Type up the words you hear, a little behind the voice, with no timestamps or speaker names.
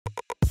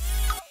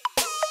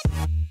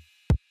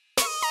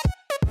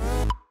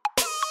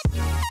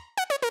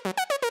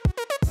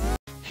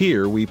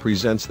Here we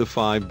presents the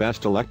 5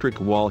 best electric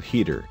wall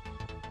heater.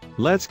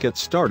 Let's get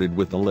started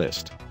with the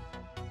list.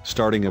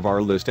 Starting of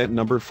our list at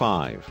number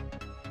 5.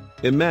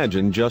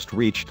 Imagine just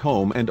reached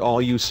home and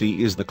all you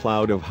see is the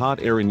cloud of hot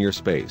air in your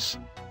space.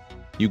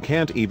 You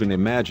can't even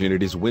imagine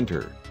it is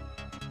winter.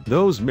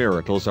 Those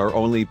miracles are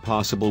only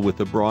possible with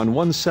the Broan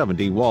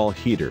 170 wall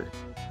heater.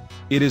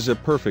 It is a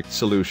perfect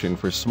solution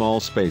for small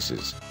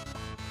spaces.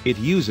 It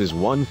uses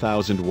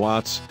 1000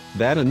 watts,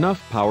 that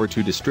enough power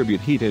to distribute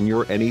heat in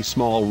your any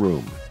small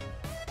room.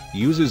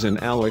 Uses an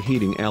alloy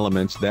heating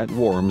element that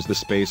warms the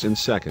space in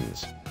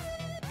seconds.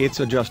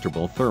 Its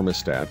adjustable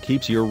thermostat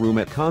keeps your room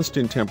at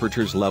constant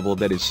temperatures level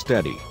that is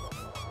steady.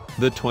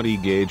 The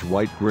 20-gauge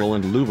white grill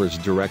and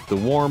louvers direct the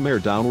warm air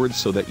downwards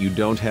so that you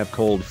don't have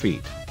cold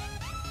feet.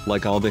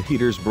 Like all the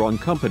heaters Broan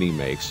company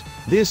makes,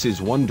 this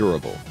is one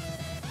durable.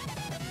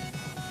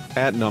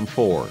 At number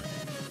 4.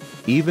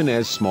 Even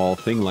as small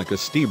thing like a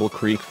Stiebel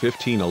Eltron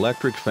 15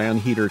 electric fan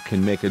heater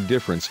can make a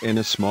difference in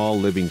a small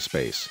living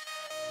space.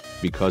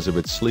 Because of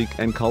its sleek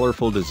and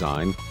colorful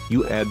design,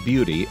 you add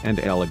beauty and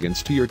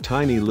elegance to your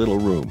tiny little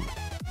room.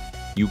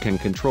 You can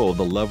control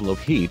the level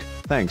of heat,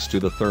 thanks to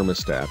the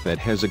thermostat that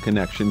has a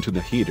connection to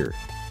the heater.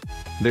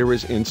 There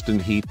is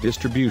instant heat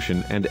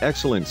distribution and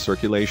excellent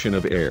circulation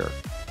of air.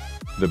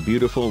 The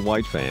beautiful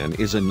white fan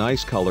is a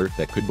nice color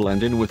that could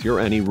blend in with your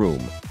any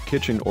room,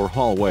 kitchen or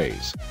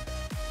hallways.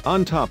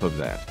 On top of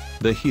that,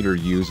 the heater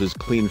uses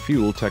clean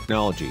fuel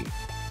technology.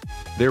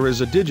 There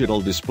is a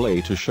digital display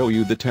to show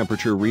you the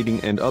temperature reading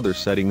and other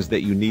settings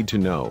that you need to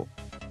know.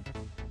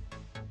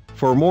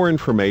 For more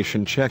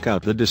information, check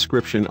out the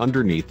description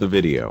underneath the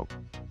video.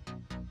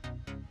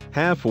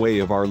 Halfway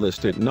of our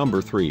list at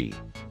number 3.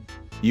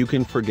 You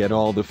can forget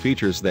all the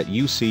features that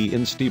you see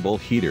in Stiebel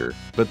heater,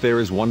 but there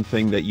is one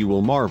thing that you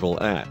will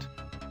marvel at.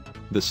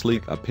 The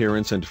sleek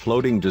appearance and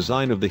floating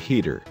design of the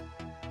heater.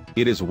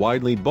 It is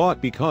widely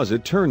bought because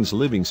it turns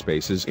living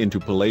spaces into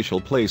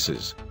palatial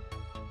places.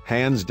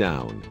 Hands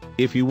down,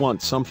 if you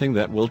want something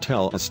that will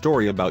tell a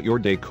story about your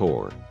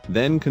decor,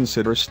 then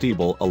consider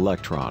Stiebel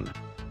Eltron.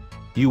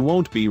 You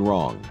won't be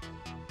wrong.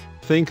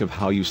 Think of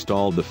how you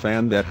installed the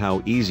fan, that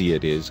how easy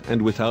it is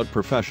and without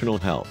professional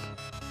help.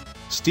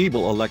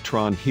 Stiebel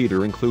Eltron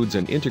heater includes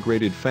an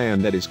integrated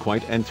fan that is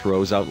quiet and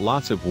throws out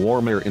lots of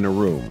warm air in a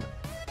room.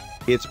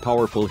 Its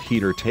powerful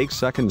heater takes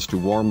seconds to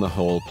warm the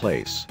whole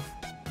place.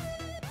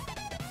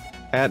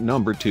 At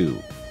number 2.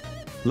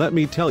 Let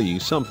me tell you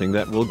something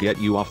that will get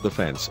you off the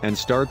fence and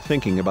start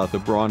thinking about the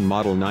Broan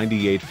Model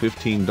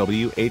 9815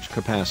 WH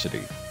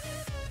capacity.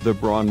 The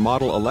Broan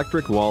Model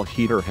electric wall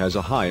heater has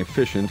a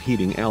high-efficient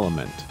heating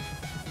element.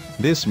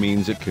 This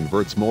means it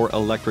converts more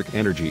electric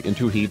energy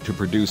into heat to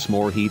produce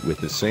more heat with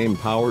the same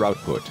power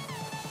output.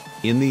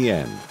 In the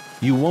end,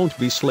 you won't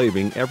be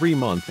slaving every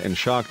month and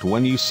shocked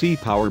when you see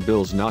power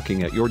bills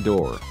knocking at your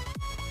door.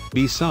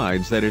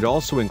 Besides that, it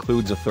also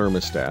includes a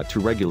thermostat to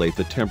regulate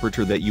the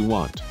temperature that you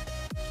want.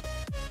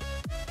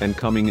 And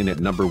coming in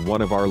at number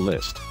 1 of our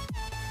list.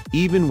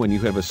 Even when you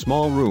have a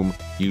small room,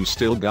 you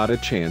still got a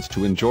chance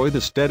to enjoy the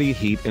steady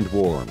heat and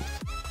warmth.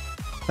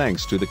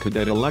 Thanks to the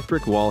Cadet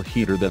electric wall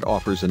heater that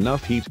offers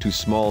enough heat to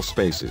small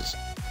spaces.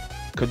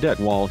 Cadet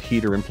wall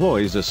heater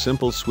employs a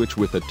simple switch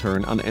with a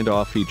turn on and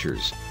off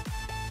features.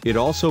 It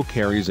also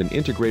carries an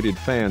integrated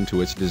fan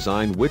to its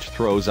design, which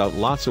throws out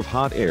lots of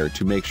hot air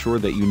to make sure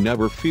that you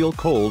never feel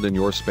cold in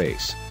your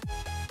space.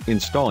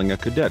 Installing a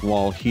Cadet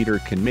wall heater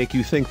can make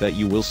you think that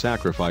you will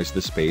sacrifice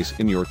the space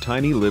in your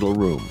tiny little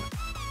room.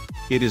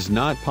 It is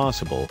not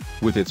possible,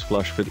 with its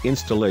flush fit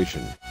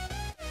installation.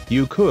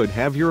 You could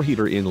have your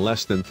heater in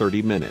less than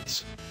 30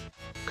 minutes.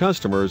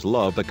 Customers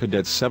love the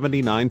Cadet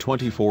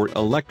 7924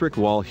 electric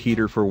wall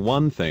heater for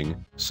one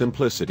thing: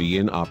 simplicity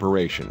in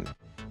operation.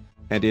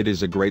 And it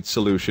is a great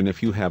solution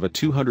if you have a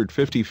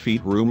 250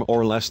 feet room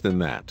or less than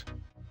that.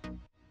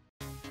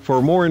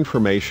 For more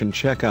information,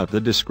 check out the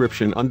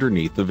description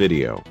underneath the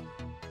video.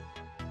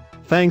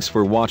 Thanks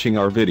for watching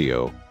our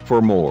video.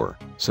 For more,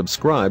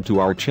 subscribe to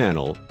our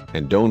channel,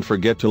 and don't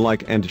forget to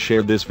like and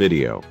share this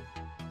video.